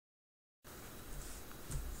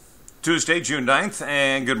Tuesday, June 9th,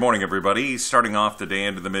 and good morning, everybody. Starting off the day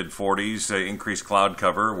into the mid-40s, increased cloud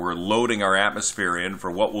cover. We're loading our atmosphere in for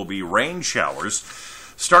what will be rain showers.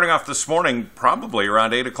 Starting off this morning, probably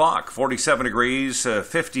around 8 o'clock. 47 degrees,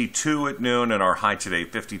 52 at noon, and our high today,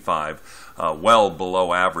 55. Well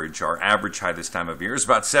below average. Our average high this time of year is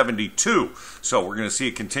about 72. So we're going to see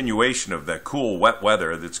a continuation of that cool, wet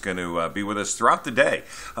weather that's going to be with us throughout the day.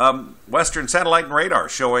 Western satellite and radar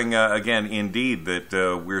showing, again, indeed,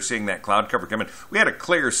 that we're seeing that cloud cover coming. We had a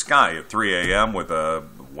clear sky at 3 a.m. with a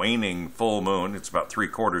waning full moon. It's about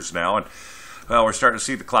 3/4 now. And well, we're starting to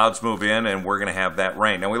see the clouds move in, and we're going to have that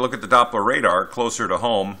rain. Now, we look at the Doppler radar closer to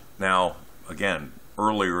home. Now, again,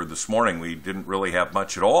 earlier this morning, we didn't really have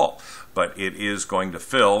much at all, but it is going to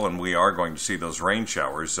fill, and we are going to see those rain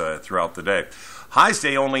showers throughout the day. Highs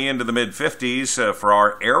day only into the mid-50s for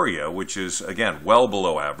our area, which is, again, well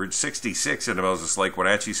below average. 66 in Moses Lake,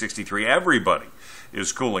 Wenatchee, 63. Everybody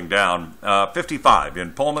is cooling down. 55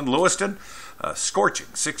 in Pullman, Lewiston. Scorching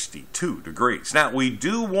 62 degrees. Now, we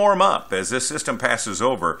do warm up as this system passes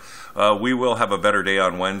over. We will have a better day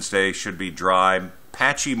on Wednesday. Should be dry,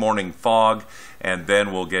 patchy morning fog, and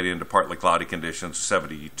then we'll get into partly cloudy conditions.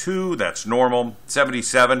 72, that's normal.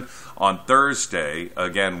 77 on Thursday,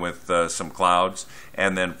 again with some clouds.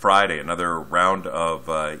 And then Friday, another round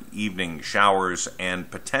of evening showers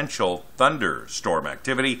and potential thunderstorm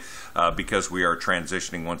activity because we are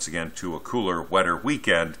transitioning once again to a cooler, wetter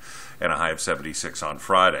weekend and a high of 76 on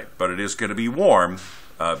Friday. But it is going to be warm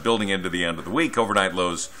building into the end of the week. Overnight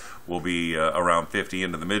lows will be around 50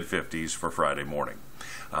 into the mid-50s for Friday morning.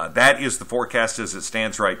 That is the forecast as it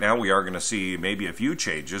stands right now. We are going to see maybe a few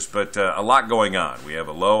changes, but a lot going on. We have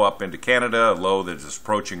a low up into Canada, a low that is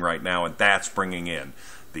approaching right now, and that's bringing in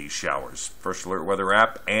these showers. First Alert Weather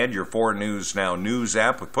app and your 4 News Now news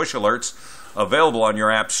app with push alerts available on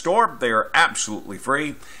your app store. They are absolutely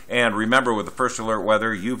free. And remember, with the First Alert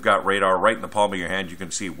Weather, you've got radar right in the palm of your hand. You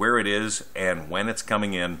can see where it is and when it's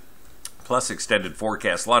coming in, plus extended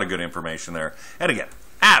forecast. A lot of good information there. And again,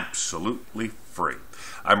 absolutely free.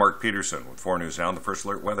 I'm Mark Peterson with 4 News Now and the First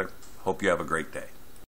Alert Weather. Hope you have a great day.